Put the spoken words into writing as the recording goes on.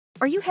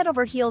Are you head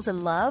over heels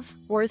in love,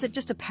 or is it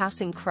just a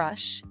passing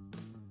crush?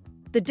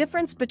 The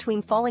difference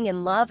between falling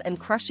in love and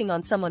crushing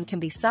on someone can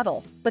be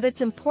subtle, but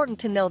it's important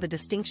to know the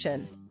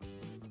distinction.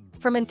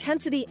 From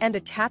intensity and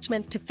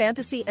attachment to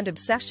fantasy and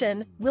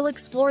obsession, we'll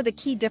explore the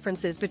key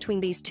differences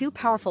between these two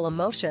powerful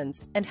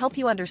emotions and help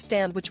you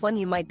understand which one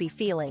you might be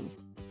feeling.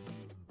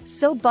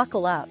 So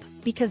buckle up,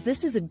 because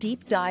this is a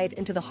deep dive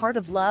into the heart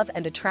of love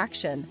and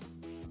attraction.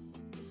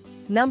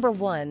 Number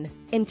 1.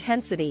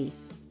 Intensity.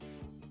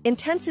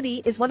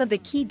 Intensity is one of the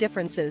key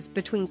differences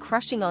between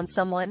crushing on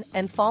someone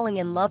and falling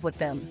in love with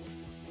them.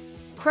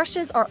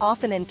 Crushes are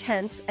often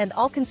intense and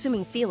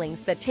all-consuming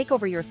feelings that take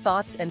over your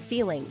thoughts and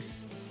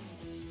feelings.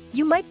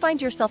 You might find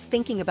yourself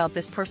thinking about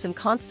this person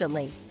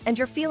constantly, and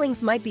your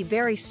feelings might be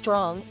very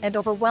strong and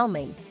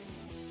overwhelming.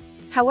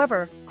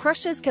 However,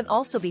 crushes can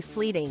also be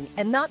fleeting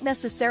and not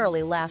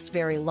necessarily last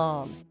very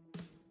long.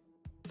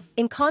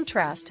 In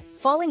contrast,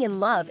 falling in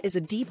love is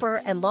a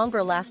deeper and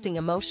longer-lasting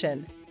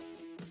emotion.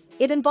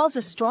 It involves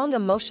a strong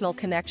emotional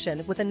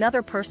connection with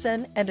another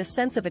person and a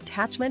sense of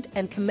attachment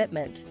and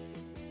commitment.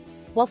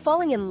 While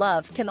falling in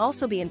love can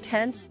also be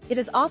intense, it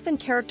is often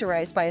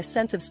characterized by a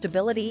sense of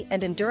stability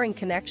and enduring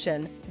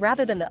connection,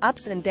 rather than the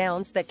ups and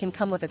downs that can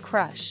come with a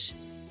crush.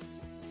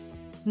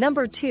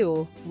 Number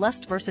 2.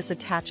 Lust versus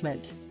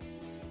attachment.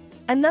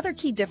 Another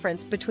key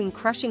difference between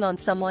crushing on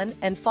someone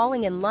and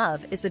falling in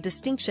love is the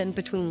distinction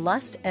between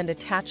lust and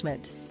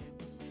attachment.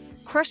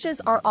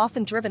 Crushes are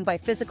often driven by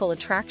physical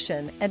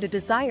attraction and a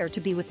desire to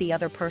be with the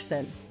other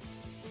person.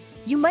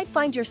 You might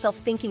find yourself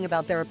thinking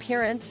about their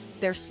appearance,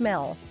 their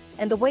smell,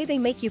 and the way they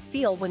make you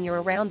feel when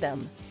you're around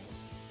them.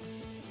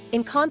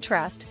 In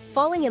contrast,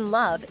 falling in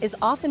love is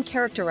often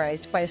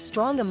characterized by a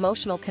strong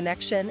emotional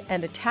connection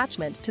and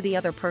attachment to the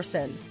other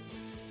person.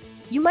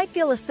 You might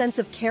feel a sense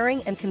of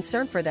caring and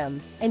concern for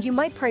them, and you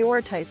might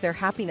prioritize their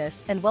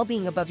happiness and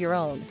well-being above your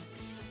own.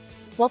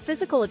 While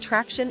physical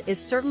attraction is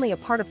certainly a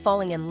part of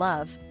falling in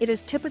love, it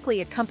is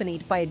typically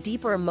accompanied by a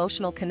deeper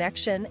emotional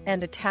connection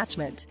and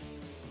attachment.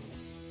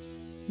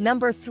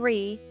 Number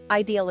 3.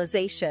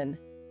 Idealization.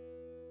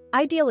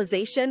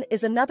 Idealization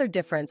is another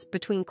difference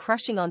between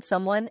crushing on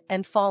someone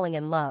and falling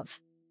in love.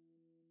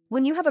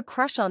 When you have a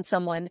crush on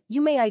someone,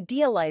 you may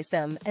idealize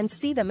them and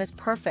see them as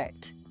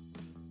perfect.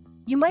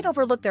 You might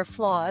overlook their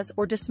flaws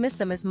or dismiss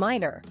them as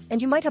minor,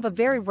 and you might have a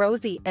very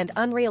rosy and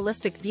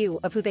unrealistic view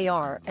of who they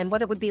are and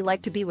what it would be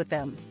like to be with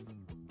them.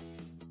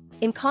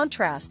 In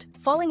contrast,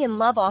 falling in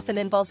love often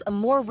involves a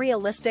more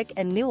realistic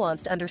and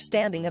nuanced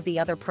understanding of the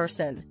other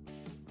person.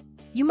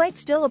 You might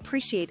still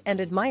appreciate and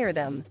admire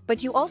them,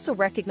 but you also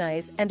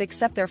recognize and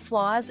accept their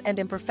flaws and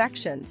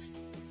imperfections.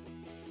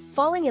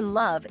 Falling in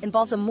love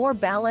involves a more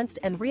balanced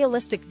and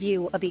realistic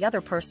view of the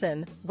other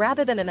person,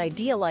 rather than an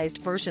idealized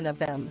version of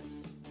them.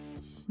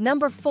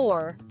 Number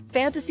 4.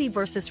 Fantasy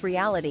versus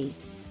reality.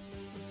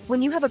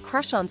 When you have a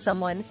crush on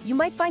someone, you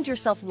might find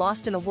yourself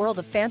lost in a world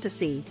of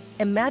fantasy,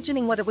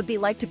 imagining what it would be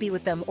like to be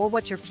with them or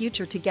what your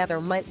future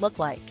together might look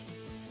like.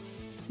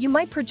 You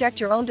might project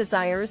your own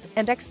desires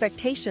and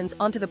expectations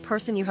onto the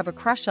person you have a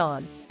crush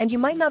on, and you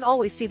might not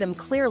always see them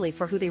clearly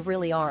for who they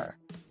really are.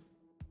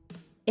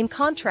 In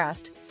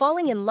contrast,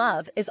 falling in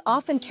love is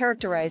often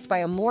characterized by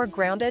a more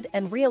grounded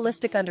and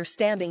realistic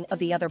understanding of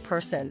the other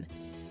person.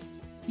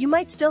 You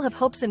might still have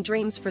hopes and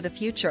dreams for the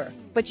future,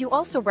 but you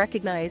also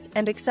recognize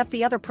and accept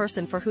the other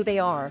person for who they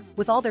are,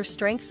 with all their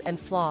strengths and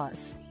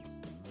flaws.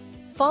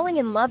 Falling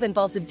in love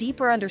involves a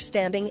deeper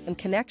understanding and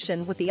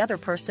connection with the other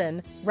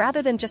person,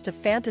 rather than just a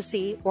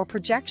fantasy or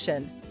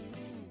projection.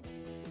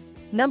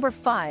 Number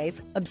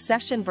 5.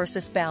 Obsession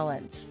versus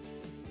balance.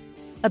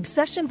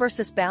 Obsession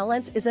versus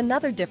balance is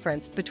another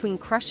difference between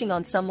crushing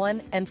on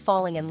someone and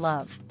falling in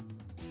love.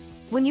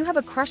 When you have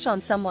a crush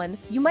on someone,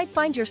 you might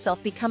find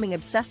yourself becoming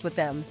obsessed with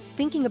them,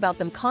 thinking about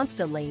them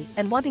constantly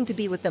and wanting to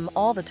be with them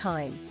all the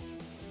time.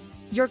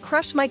 Your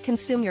crush might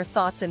consume your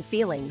thoughts and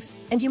feelings,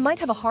 and you might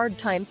have a hard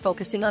time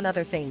focusing on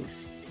other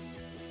things.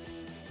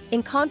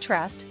 In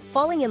contrast,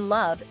 falling in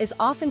love is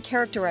often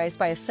characterized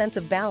by a sense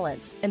of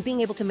balance and being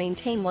able to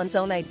maintain one's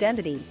own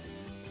identity.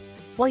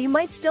 While you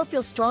might still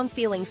feel strong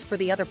feelings for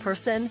the other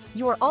person,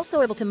 you are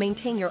also able to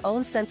maintain your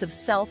own sense of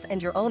self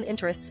and your own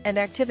interests and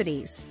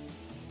activities.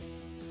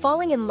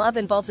 Falling in love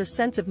involves a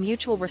sense of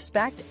mutual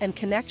respect and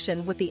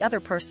connection with the other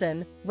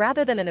person,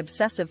 rather than an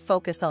obsessive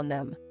focus on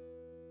them.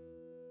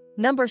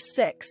 Number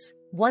 6.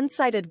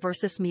 One-sided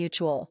versus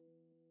mutual.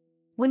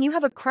 When you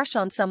have a crush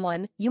on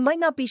someone, you might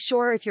not be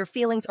sure if your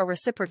feelings are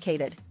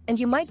reciprocated, and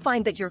you might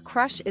find that your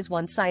crush is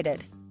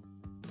one-sided.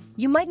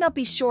 You might not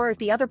be sure if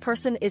the other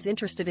person is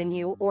interested in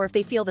you or if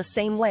they feel the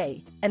same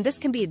way, and this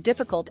can be a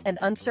difficult and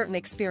uncertain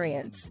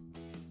experience.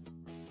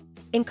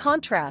 In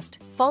contrast,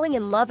 falling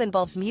in love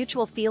involves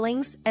mutual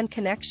feelings and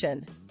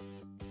connection.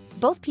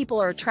 Both people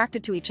are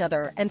attracted to each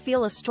other and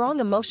feel a strong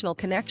emotional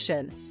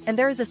connection, and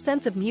there is a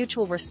sense of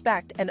mutual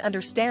respect and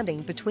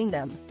understanding between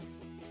them.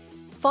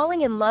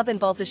 Falling in love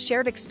involves a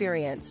shared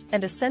experience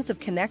and a sense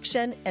of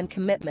connection and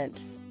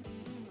commitment.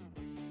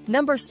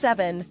 Number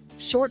 7.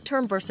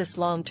 Short-term versus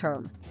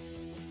long-term.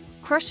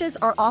 Crushes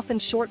are often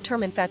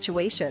short-term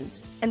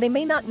infatuations, and they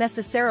may not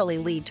necessarily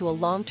lead to a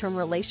long-term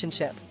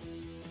relationship.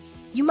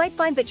 You might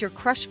find that your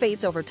crush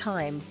fades over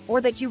time,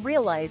 or that you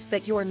realize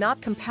that you are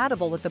not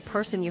compatible with the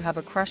person you have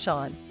a crush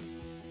on.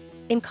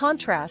 In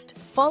contrast,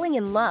 falling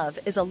in love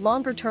is a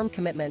longer-term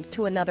commitment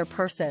to another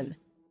person.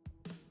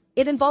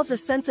 It involves a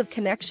sense of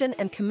connection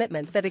and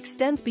commitment that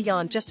extends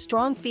beyond just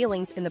strong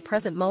feelings in the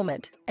present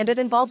moment, and it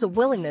involves a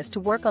willingness to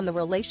work on the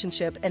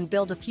relationship and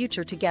build a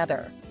future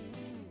together.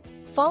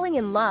 Falling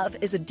in love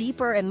is a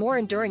deeper and more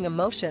enduring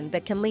emotion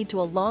that can lead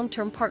to a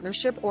long-term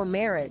partnership or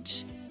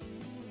marriage.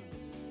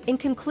 In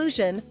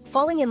conclusion,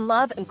 falling in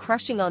love and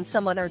crushing on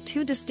someone are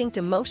two distinct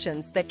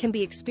emotions that can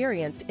be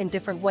experienced in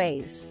different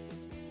ways.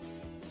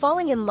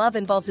 Falling in love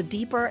involves a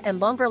deeper and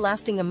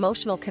longer-lasting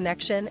emotional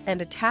connection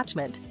and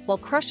attachment, while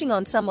crushing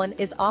on someone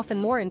is often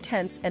more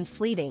intense and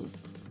fleeting.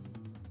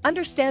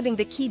 Understanding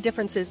the key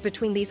differences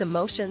between these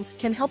emotions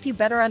can help you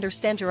better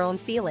understand your own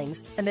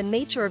feelings and the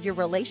nature of your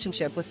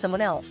relationship with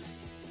someone else.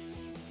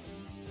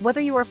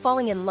 Whether you are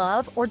falling in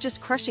love or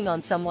just crushing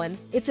on someone,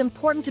 it's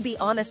important to be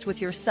honest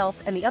with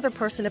yourself and the other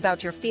person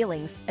about your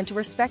feelings and to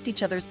respect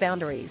each other's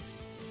boundaries.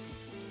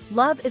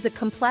 Love is a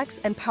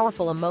complex and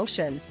powerful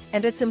emotion,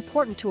 and it's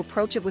important to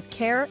approach it with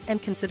care and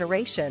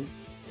consideration.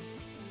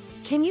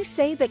 Can you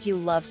say that you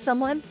love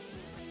someone?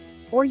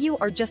 Or you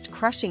are just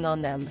crushing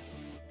on them?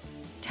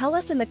 Tell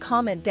us in the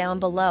comment down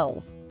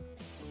below.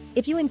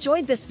 If you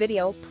enjoyed this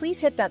video, please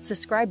hit that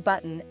subscribe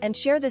button and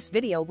share this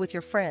video with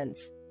your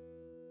friends.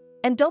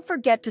 And don't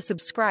forget to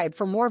subscribe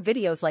for more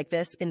videos like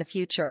this in the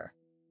future.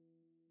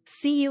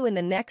 See you in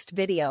the next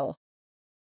video.